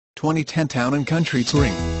2010 Town & Country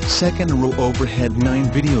Touring, second row overhead 9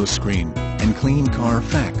 video screen, and clean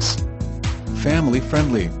Carfax. Family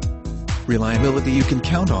friendly. Reliability you can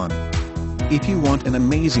count on. If you want an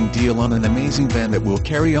amazing deal on an amazing van that will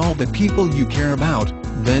carry all the people you care about,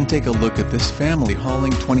 then take a look at this family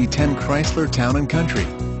hauling 2010 Chrysler Town & Country.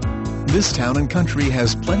 This Town & Country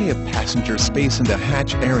has plenty of passenger space and a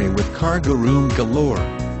hatch area with cargo room galore.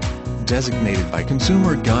 Designated by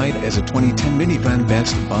Consumer Guide as a 2010 minivan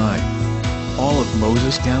best buy. All of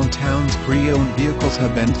Moses Downtown's pre-owned vehicles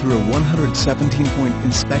have been through a 117-point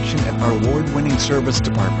inspection at our award-winning service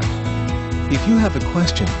department. If you have a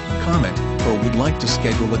question, comment, or would like to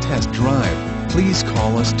schedule a test drive, please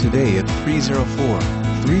call us today at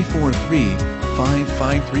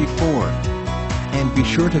 304-343-5534. And be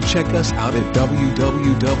sure to check us out at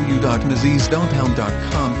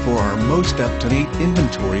www.mosesdowntown.com for our most up-to-date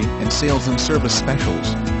inventory and sales and service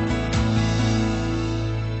specials.